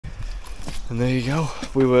And there you go,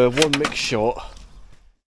 we were one mix short.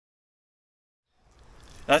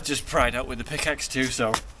 That just pried out with the pickaxe too,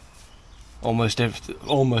 so almost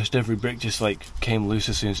every brick just like came loose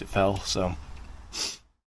as soon as it fell, so.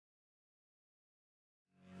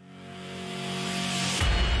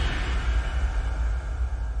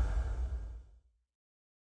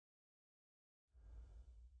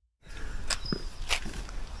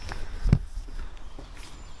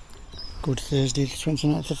 Good Thursday, the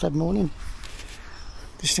 29th of Feb morning.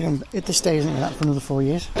 This day isn't going to for another 4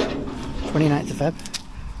 years. 29th of Feb.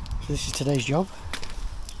 So this is today's job.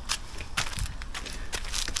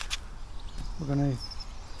 We're going to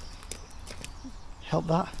help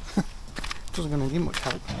that. Doesn't going to give much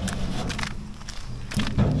help.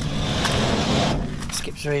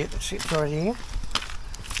 Skips already here.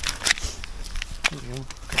 There we go.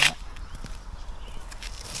 Look at that.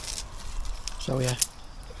 So yeah.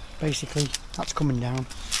 Basically, that's coming down.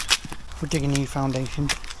 We're digging a new foundation,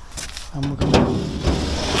 and we're going to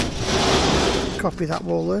copy that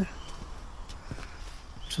wall there.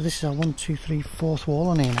 So this is our 1, 2, 3, 4th wall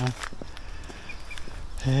on here now.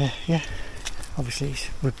 Yeah, obviously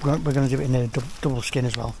we're going to do it in a double skin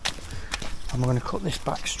as well, and we're going to cut this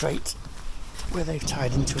back straight where they've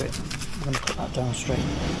tied into it. We're going to cut that down straight,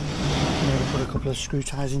 and we're going to put a couple of screw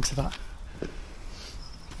ties into that.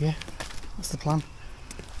 Yeah, that's the plan.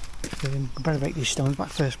 We better make these stones back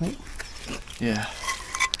first, mate. Yeah.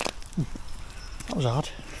 That was hard.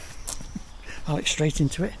 Alex straight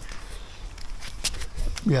into it.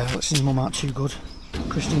 Yeah, Alex's mum aren't too good.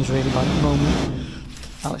 Christine's really bad at the moment.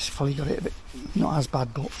 Alex probably got it a bit, not as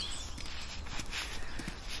bad, but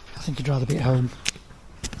I think he'd rather be at home.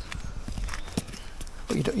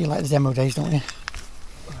 But you like the demo days, don't you?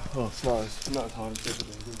 Well, it's not as hard as the other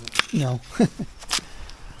days, is it? No.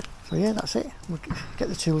 So yeah, that's it. We'll get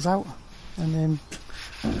the tools out and then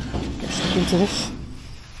get stuck into this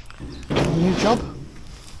new job.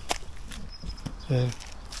 Oh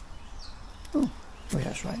yeah,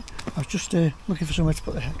 that's right. I was just looking for somewhere to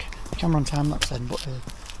put the camera on time lapse then, but I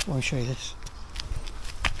want to show you this.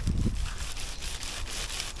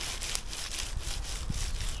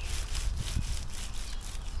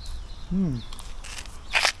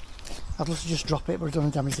 I'd love to just drop it, but I don't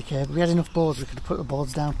want to damage the cable. We had enough boards, we could have put the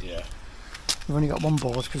boards down. Yeah. We've only got one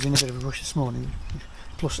board because we're in a bit of a rush this morning.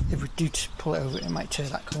 Plus, if we do pull it over, it might tear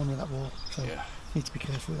that corner of that wall. So, yeah, need to be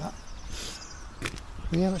careful with that.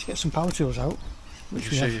 But yeah, let's get some power tools out. We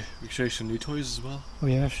can show you some new toys as well. Oh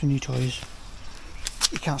yeah, we have some new toys.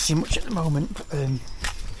 You can't see much at the moment, but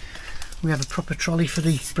we have a proper trolley for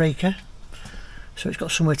the breaker. So it's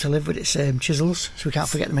got somewhere to live with its chisels, so we can't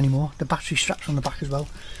forget them anymore. The battery straps on the back as well.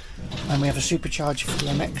 And we have a supercharger for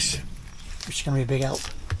the MX, which is going to be a big help.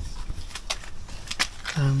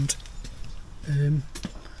 And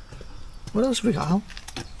what else have we got, Al?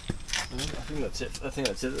 I think that's it. I think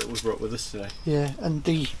that's it that we brought with us today. Yeah, and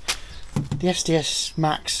the SDS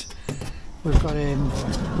Max, we've got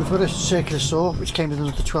a circular saw which came with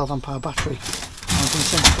another 12 amp hour battery. And I'm going to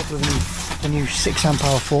send a couple of the new 6 amp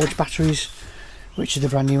hour Forge batteries, which are the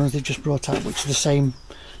brand new ones they've just brought out, which are the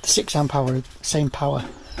 6 amp hour, same power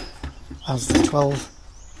as the 12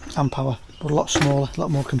 amp hour, but a lot smaller, a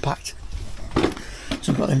lot more compact.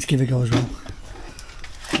 So I've got them to give a go as well.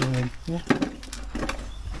 So yeah,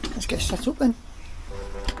 let's get set up then.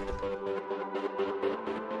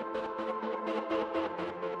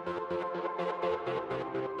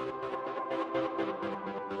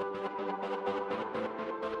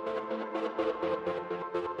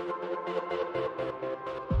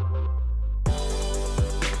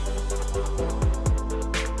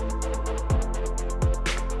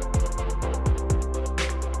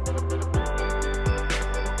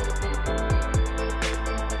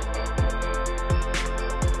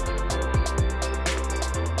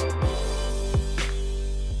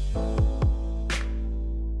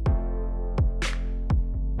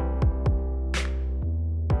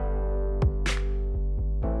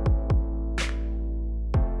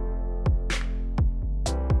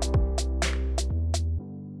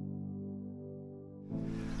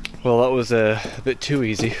 Well, that was a bit too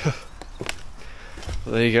easy.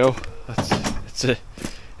 Well, there you go.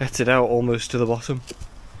 That's it out almost to the bottom.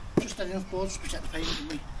 Just had enough boards to protect the pavement,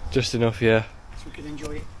 didn't we? Just enough, yeah. So we could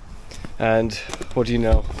enjoy it. And what do you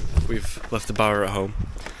know? We've left the barrow at home.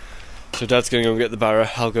 So Dad's going to go and get the barrow.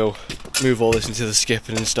 I'll go move all this into the skip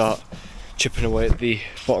and then start chipping away at the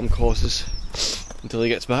bottom courses until he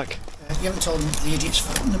gets back. You haven't told me the idiot's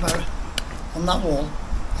fault in the barrow. On that wall,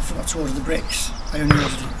 I forgot to order the bricks. I only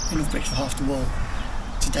ordered enough bricks for half the wall.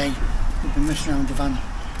 Today, we've been messing around with the van,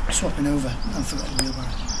 swapping over, and forgot the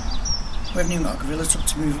wheelbarrow. We haven't even got a gorilla tub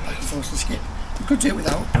to move it back and forth to the skip. We could do it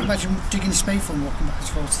without. Imagine digging a spadeful and walking back and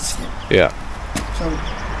forth to the skip. Yeah. So.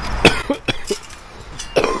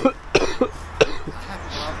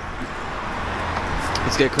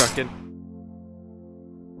 Let's get cracking.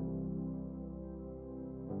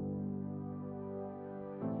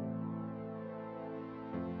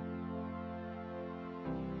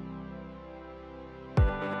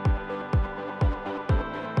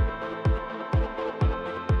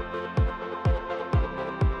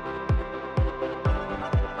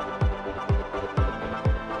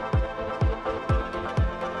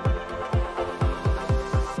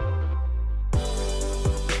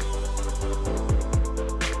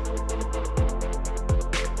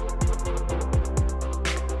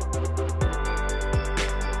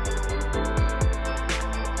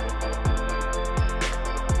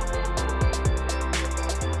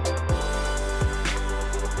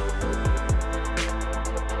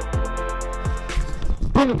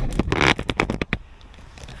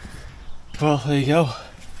 Well, there you go.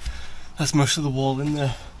 That's most of the wall in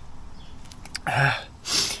there. You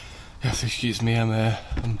have to excuse me,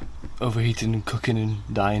 I'm overheating and cooking and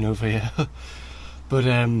dying over here. But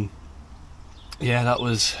yeah, that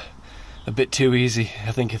was a bit too easy.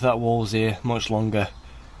 I think if that wall was here much longer,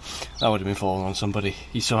 that would have been falling on somebody.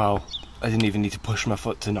 You saw how I didn't even need to push my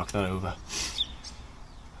foot to knock that over.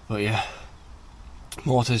 But yeah,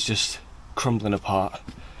 mortar's just crumbling apart.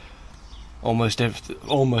 Almost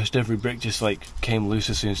every brick just like came loose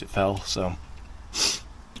as soon as it fell, so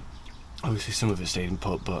obviously some of it stayed in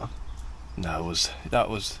put, but no, that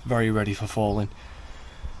was very ready for falling.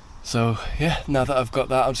 So yeah, now that I've got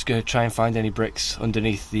that, I'm just going to try and find any bricks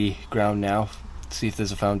underneath the ground now, see if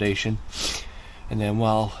there's a foundation, and then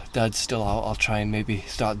while Dad's still out, I'll try and maybe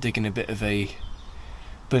start digging a bit of a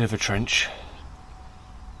trench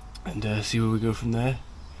and see where we go from there.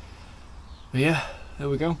 But yeah, there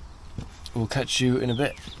we go. We'll catch you in a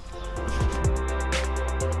bit.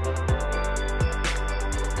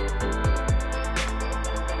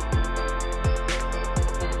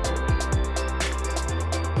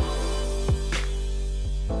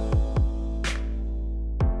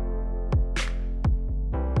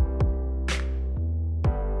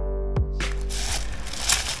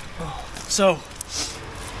 So,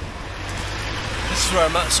 this is where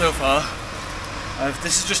I'm at so far.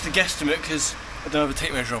 This is just a guesstimate because I don't have a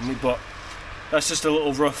tape measure on me, but that's just a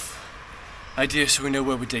little rough idea so we know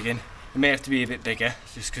where we're digging. It may have to be a bit bigger,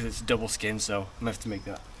 just because it's double skin, so I may have to make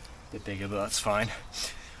that a bit bigger, but that's fine.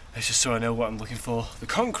 It's just so I know what I'm looking for. The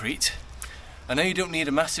concrete, I know you don't need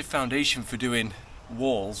a massive foundation for doing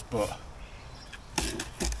walls, but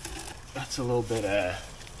that's a little bit,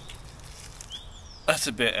 that's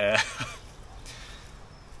a bit,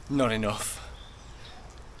 not enough.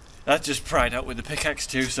 That just pried out with the pickaxe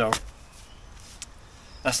too, so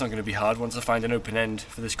that's not going to be hard. Once I find an open end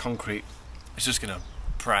for this concrete, it's just going to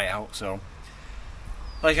pry out. So,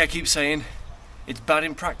 like I keep saying, it's bad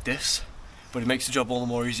in practice, but it makes the job all the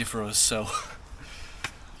more easier for us. So,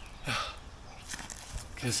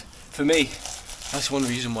 because for me, that's one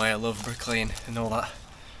reason why I love bricklaying and all that,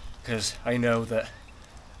 because I know that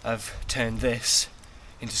I've turned this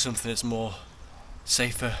into something that's more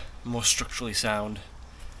safer, more structurally sound,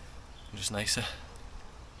 and just nicer.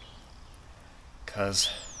 Because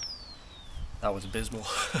that was abysmal.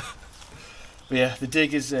 But yeah, the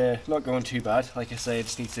dig is not going too bad. Like I say, I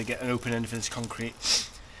just need to get an open end for this concrete,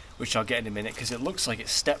 which I'll get in a minute, because it looks like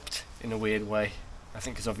it's stepped in a weird way. I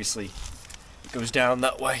think because obviously it goes down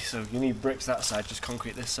that way, so you need bricks that side, just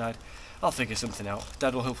concrete this side. I'll figure something out.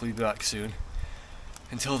 Dad will hopefully be back soon.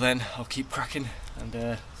 Until then, I'll keep cracking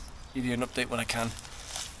and give you an update when I can.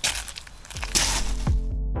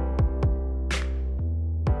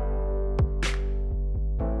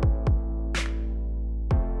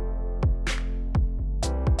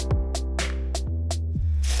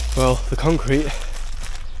 Well, the concrete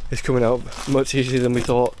is coming out much easier than we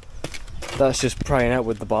thought. That's just prying out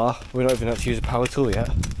with the bar. We're not even have to use a power tool yet.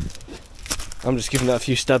 I'm just giving that a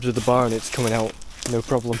few stabs with the bar and it's coming out, no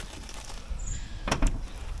problem.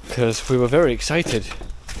 Because we were very excited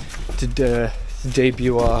to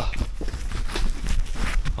debut our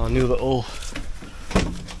new little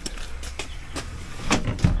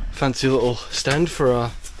fancy little stand for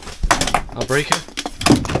our breaker.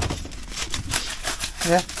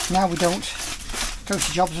 Yeah, now we don't go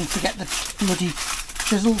to jobs and forget the bloody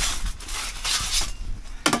chisels.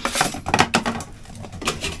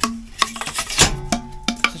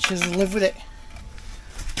 The chisels live with it.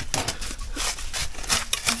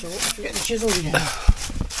 So forget the chisels again.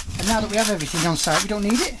 And now that we have everything on site, we don't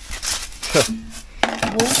need it.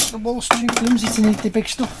 The wall's too flimsy to need the big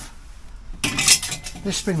stuff.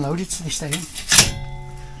 They're spring loaded, so they stay in.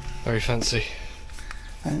 Very fancy.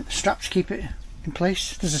 And straps keep it in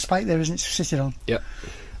place. There's a spike there, isn't it, to sit it on? Yep.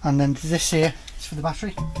 And then this here is for the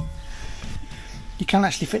battery. You can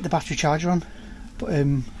actually fit the battery charger on, but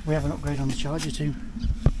we have an upgrade on the charger too.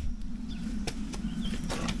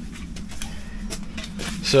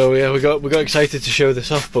 So yeah, we got excited to show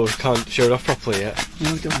this off, but we can't show it off properly yet.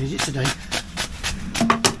 No, we don't need it today.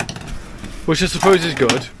 Which I suppose is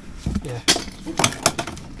good. Yeah.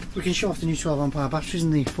 We can show off the new 12 amp hour batteries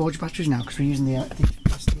and the Forge batteries now because we're using the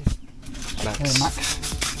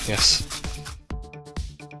Max. Yes.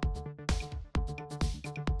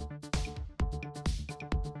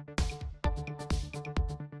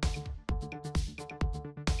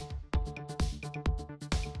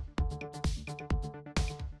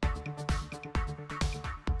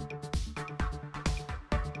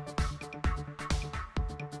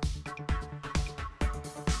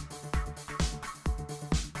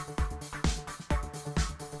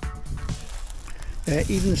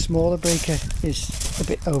 Even the smaller breaker is a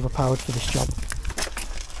bit overpowered for this job.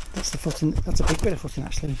 That's the footing. That's a big bit of footing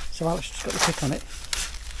actually. So Alex just got the tip on it.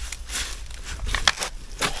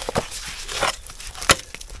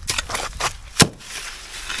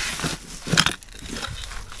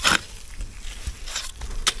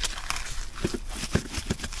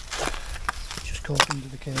 Just caught under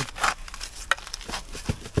the curb.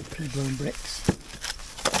 Pretty blown bricks.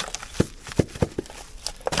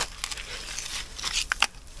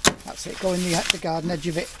 That's it, go in the garden edge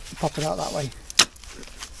of it and pop it out that way.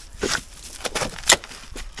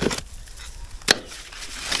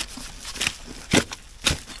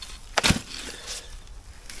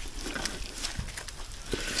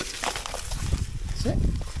 That's it.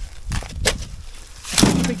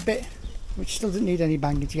 That's a big bit, which still doesn't need any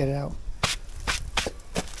banging to get it out.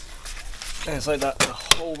 And it's like that the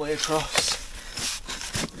whole way across.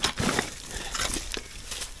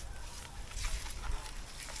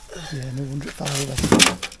 Yeah, no wonder it fell over.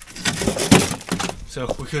 So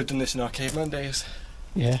we could have done this in our caveman days.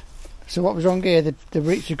 Yeah. So what was wrong here? The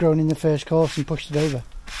roots had grown in the first course and pushed it over.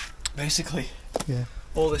 Basically. Yeah.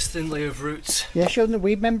 All this thin layer of roots. Yeah, show them the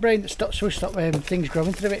weed membrane that stops things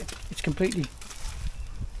growing through it. It's completely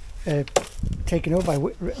taken over by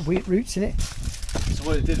roots in it. So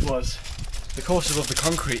what it did was, the course above the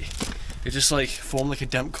concrete, it just like formed like a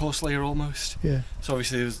damp course layer almost. Yeah. So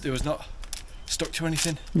obviously it was not stuck to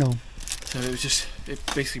anything. No. So it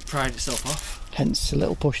basically pried itself off. Hence a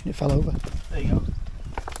little push and it fell over. There you go.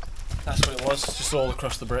 That's what it was, just all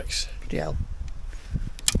across the bricks. Bloody hell.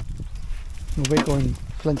 Well, we're going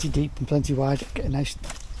plenty deep and plenty wide. Get a nice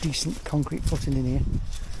decent concrete footing in here.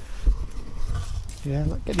 Yeah,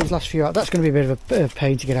 get these last few out. That's going to be a bit of a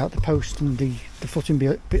pain to get out the post and the footing be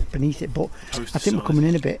a bit beneath it, but I think we're coming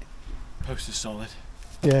in a bit. Post is solid.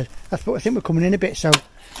 Yeah, I think we're coming in a bit, so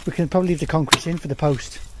we can probably leave the concrete in for the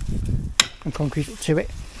post and concrete up to it.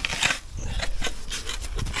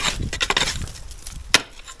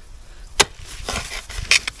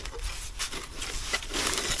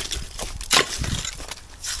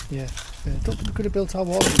 Yeah, don't think we could have built our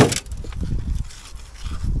wall.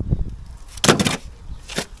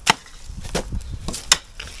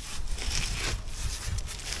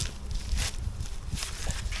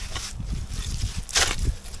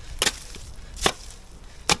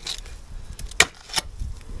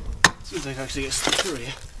 Seems like it actually gets thicker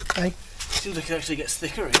here. Hey? Seems like it actually gets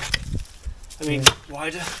thicker here. I mean,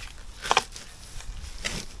 wider.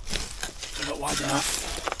 Not wide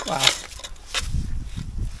enough. Wow.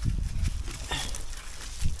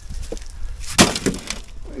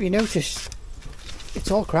 You notice it's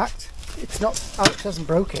all cracked. It's not. Alex hasn't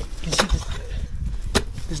broke it. You can see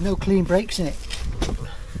there's no clean breaks in it,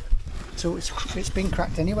 so it's been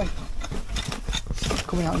cracked anyway. It's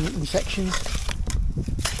coming out in sections.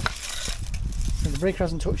 So the breaker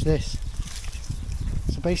hasn't touched this.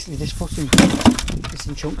 So basically, this footing is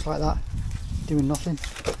in chunks like that, doing nothing.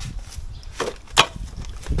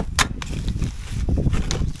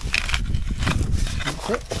 That's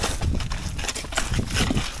it.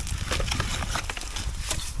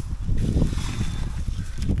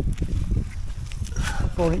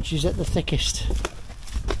 4 inches at the thickest.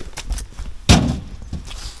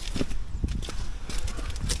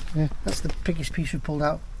 Yeah, that's the biggest piece we pulled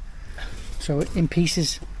out. So in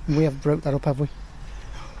pieces, we haven't broke that up, have we?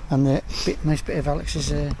 And the nice bit of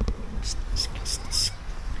Alex's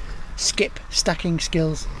skip stacking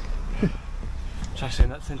skills. Try saying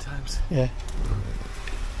that 10 times. Yeah,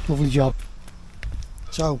 lovely job.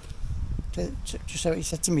 So, just so he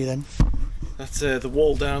said to me then. That's the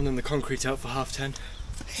wall down and the concrete out for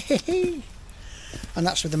 10:30. And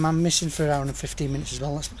that's with the man missing for an hour and 15 minutes as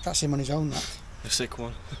well. That's him on his own, that. The sick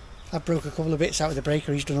one. I broke a couple of bits out with the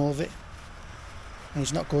breaker, he's done all of it. And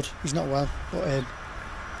he's not good, he's not well, but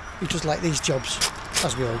he does like these jobs,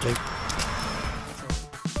 as we all do.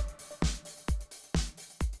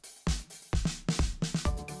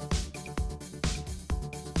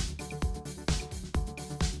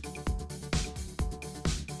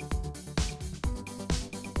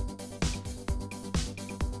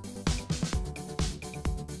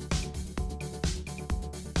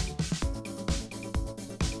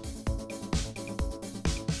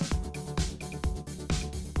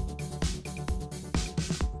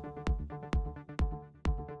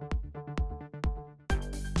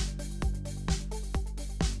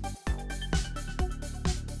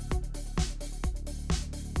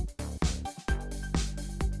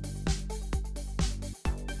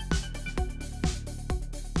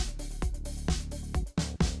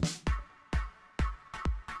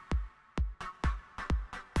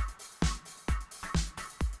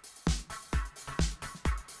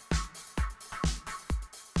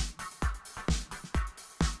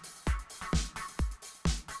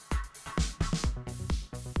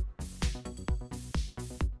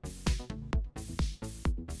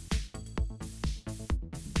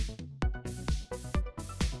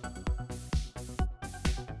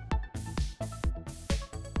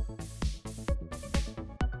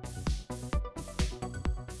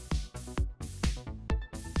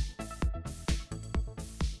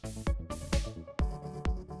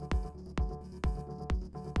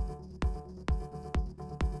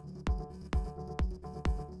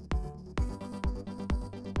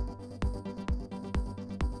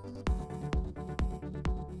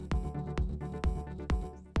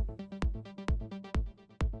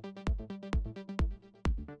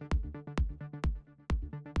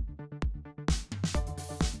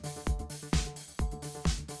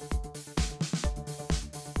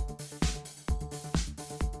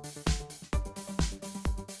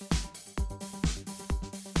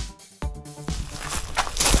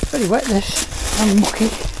 Very wet this, and mucky,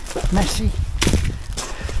 messy,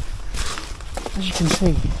 as you can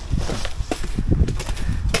see.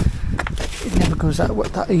 It never goes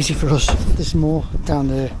that easy for us. There's more down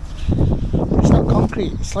there. It's not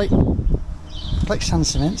concrete, it's like sand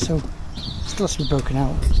cement, so it still has to be broken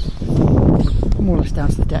out. More or less down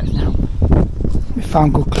to the depth now. We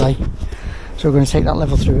found good clay, so we're going to take that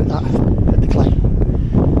level through at the clay.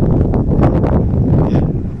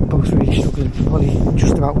 Both really struggling, probably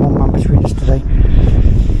just about one man between us today.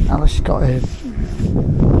 Alice has got a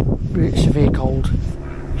really severe cold,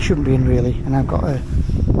 shouldn't be in really, and I've got I'm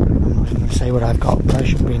not even going to say what I've got, but I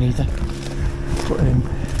shouldn't be in either. But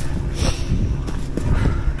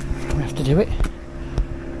we have to do it.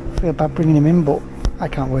 I feel bad bringing him in, but I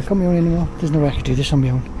can't work on my own anymore. There's no way I could do this on my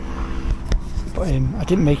own. But I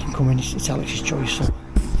didn't make him come in, it's Alex's choice, so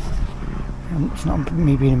it's not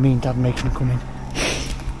me being a mean dad making him come in.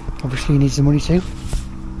 Obviously he needs the money too,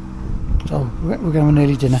 so we're going to have an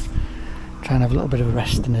early dinner, try and have a little bit of a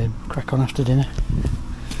rest and crack on after dinner.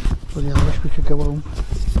 But yeah, I wish we could go home.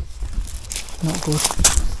 Not good,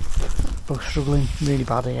 both struggling really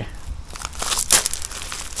bad here.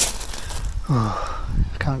 Oh,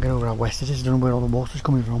 I can't get over how wet it is. I don't know where all the water's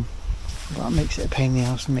coming from. That makes it a pain in the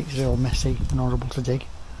ass and makes it all messy and horrible to dig.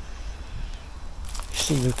 You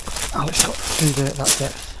see, Alex got through there at that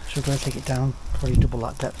depth. So we're going to take it down, probably double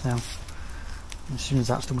that depth now. And as soon as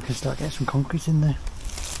that's done we can start getting some concrete in there.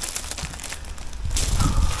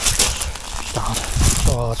 It's hard,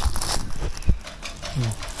 so hard.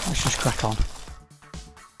 Yeah, let's just crack on.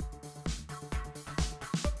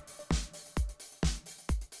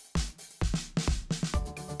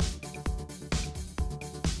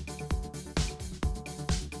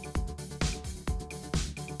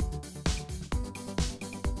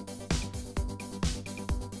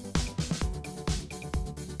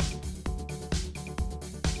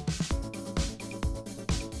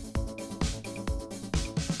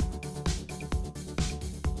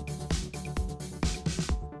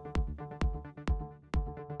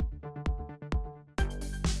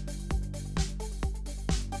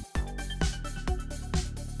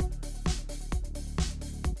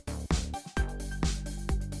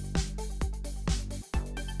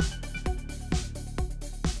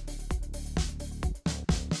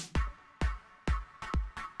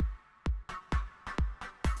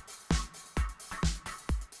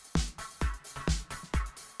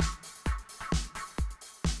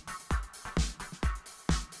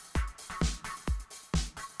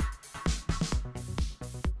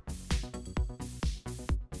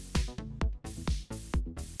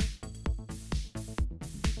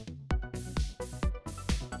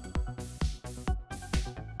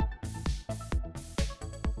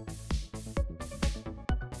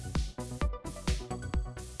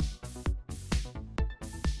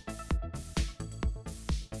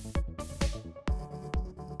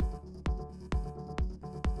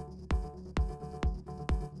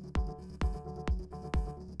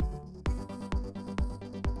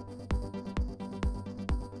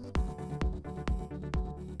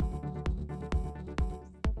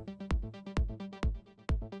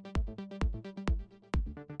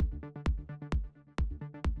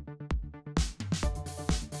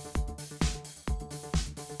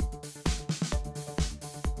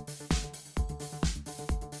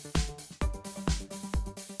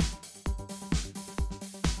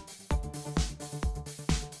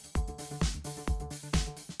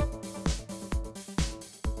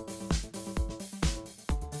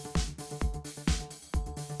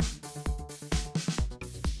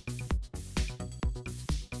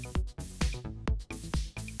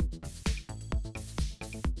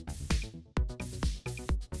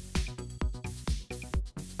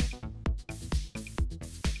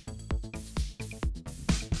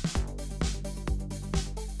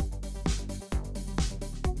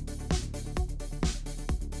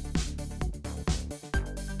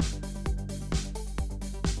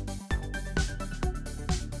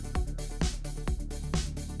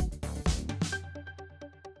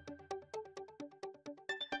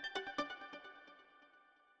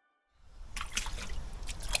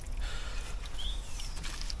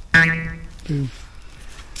 Boom.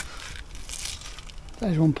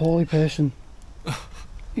 There's one poorly person.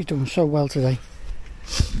 He's done so well today.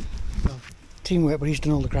 Well, teamwork, but he's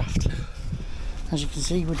done all the graft. As you can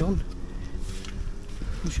see, we're done.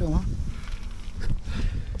 I'm sure that.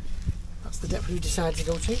 That's the depth we decided to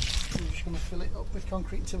go to. We're just going to fill it up with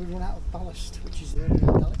concrete until we run out of ballast, which is the only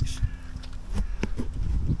Alex.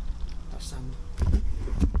 That's sand.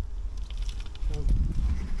 So,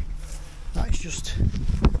 that is just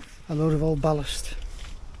a load of old ballast.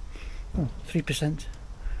 Oh, 3%.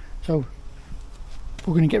 So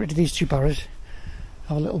we're going to get rid of these 2 barrows,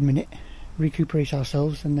 have a little minute, recuperate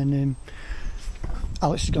ourselves, and then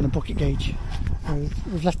Alex has gone a bucket gauge.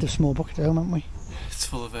 We've left a small bucket at home, haven't we? It's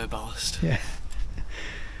full of ballast. Yeah.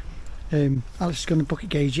 Alex is going to bucket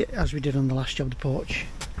gauge it as we did on the last job, the porch.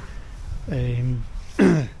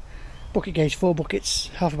 Bucket gauge, 4 buckets,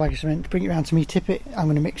 half a bag of cement, bring it round to me, tip it, I'm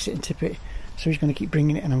going to mix it and tip it. So he's going to keep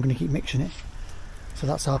bringing it and I'm going to keep mixing it. So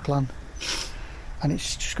that's our plan. And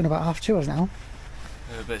it's just gone about 2:30 now.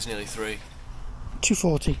 But it's nearly 3.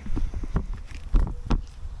 2:40.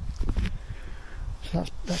 So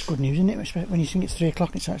that's good news, isn't it? When you think it's 3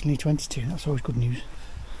 o'clock, it's actually 22. That's always good news.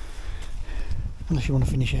 Unless you want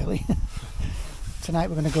to finish early. Tonight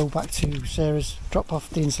we're going to go back to Sarah's, drop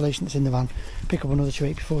off the insulation that's in the van, pick up another 2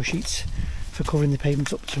 8x4 sheets for covering the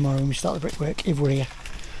pavements up tomorrow when we start the brickwork, if we're here.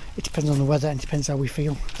 It depends on the weather and it depends how we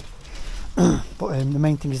feel. But the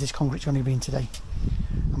main thing is this concrete's going to be in today.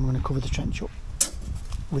 I'm going to cover the trench up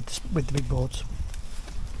with the big boards.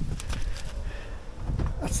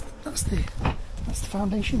 That's the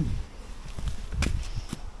foundation.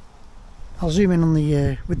 I'll zoom in on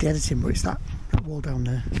the with the editing, but it's that wall down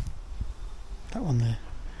there. That one there.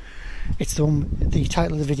 It's the one. The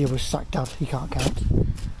title of the video was "Sack Dad, He Can't Count."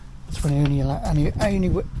 That's when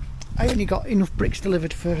I only got enough bricks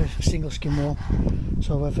delivered for a single skin wall,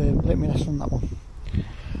 so I've let me rest on that one.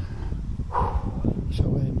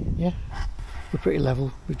 So yeah, we're pretty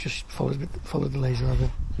level. We've just followed the laser level.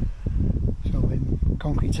 So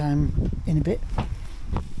concrete time in a bit.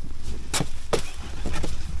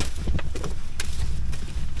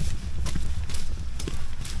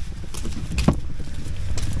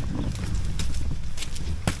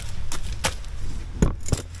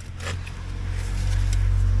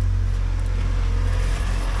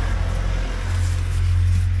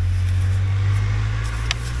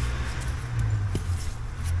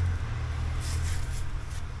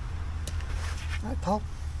 Right, pal.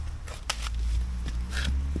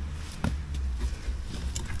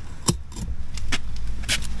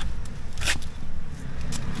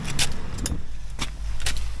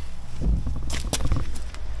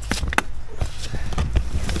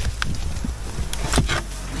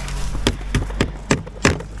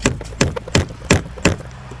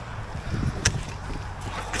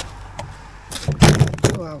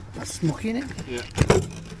 Wow, that's mucky, isn't it? Yeah.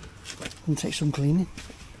 And take some cleaning.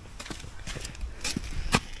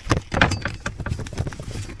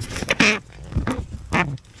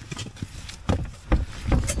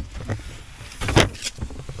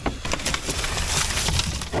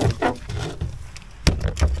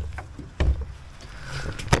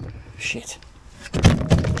 Shit.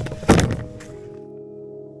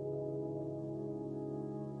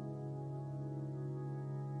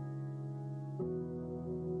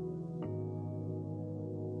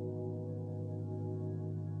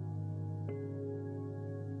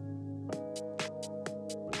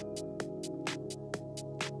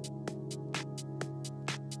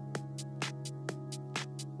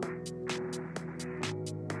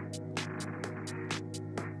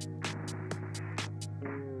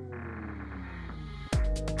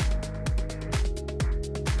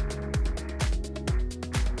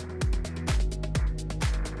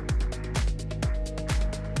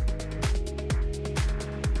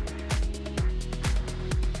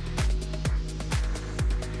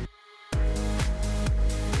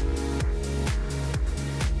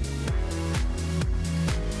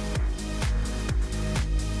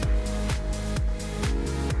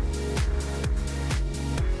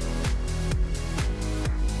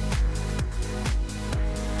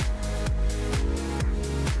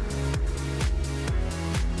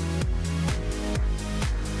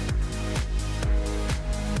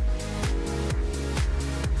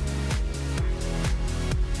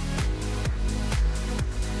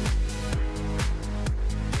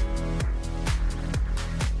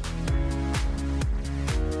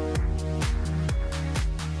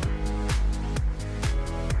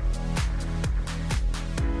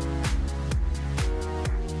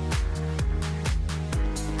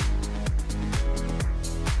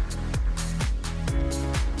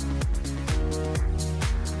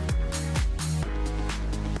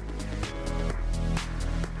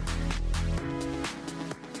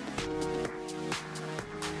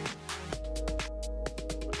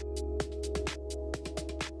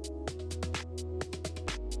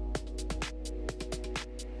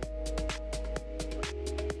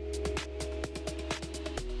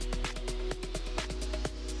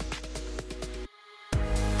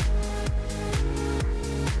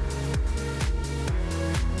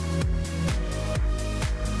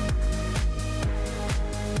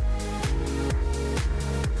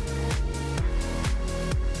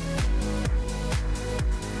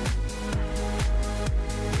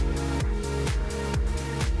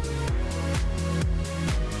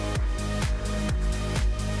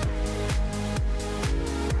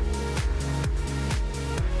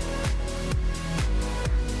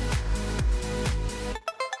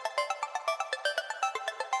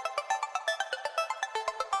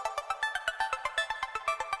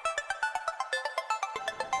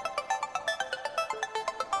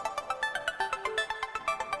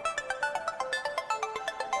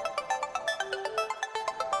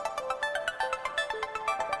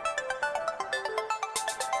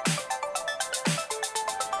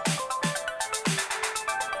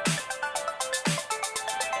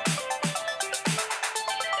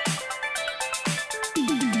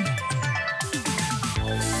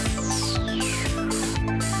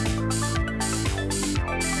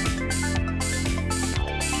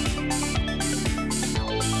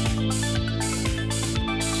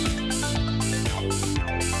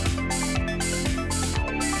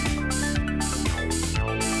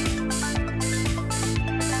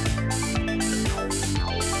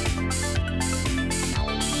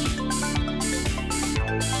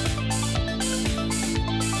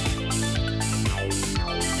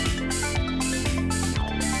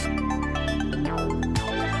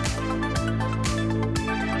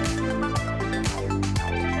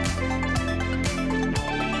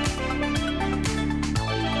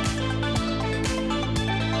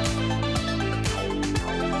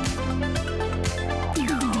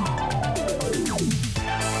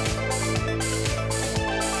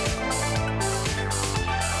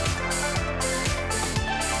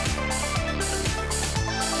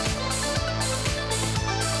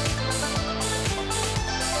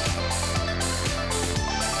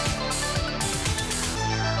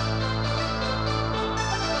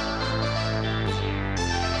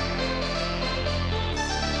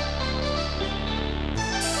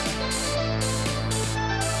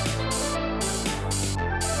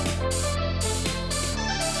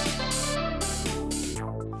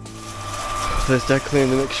 there's Dad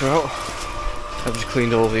cleaning the mixer out. I've just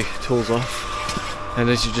cleaned all the tools off, and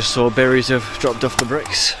as you just saw, berries have dropped off the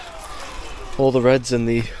bricks, all the reds and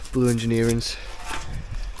the blue engineerings,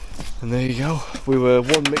 and there you go. We were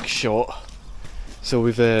one mix short, so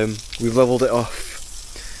we've levelled it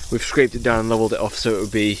off. We've scraped it down and levelled it off so it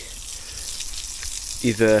would be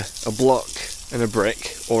either a block and a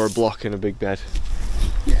brick or a block and a big bed.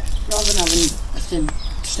 Yeah, rather than having a thin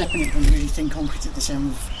step in it and really thin concrete at the same,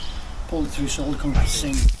 we've pulled it through solid concrete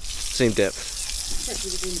same depth.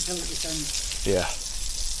 Especially with the hill at this end. Yeah.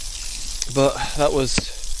 But that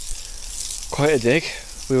was quite a dig.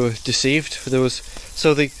 We were deceived. There was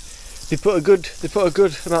they put a good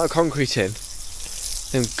amount of concrete in,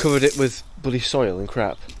 then covered it with bloody soil and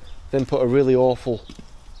crap, then put a really awful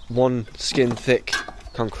one skin thick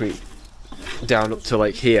concrete down up to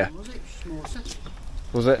like here.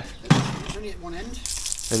 Was it? Only at one end.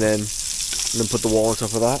 And then put the wall on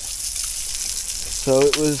top of that. So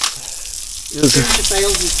it was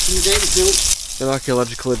an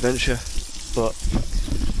archaeological adventure. But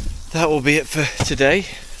that will be it for today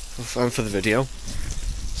and for the video.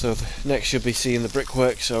 So next you'll be seeing the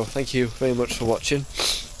brickwork. So thank you very much for watching.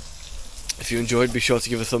 If you enjoyed, be sure to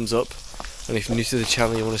give a thumbs up. And if you're new to the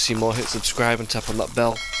channel and you want to see more, hit subscribe and tap on that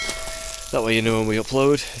bell. That way you know when we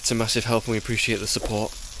upload. It's a massive help and we appreciate the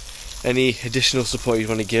support. Any additional support you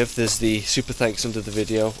want to give, there's the super thanks under the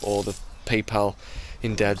video or the PayPal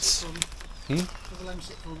in Dad's.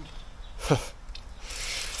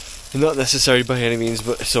 Not necessary by any means,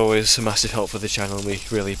 but it's always a massive help for the channel and we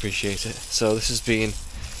really appreciate it. So this has been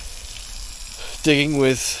Digging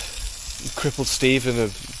with Crippled Steve and a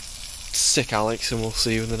sick Alex, and we'll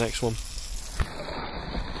see you in the next one.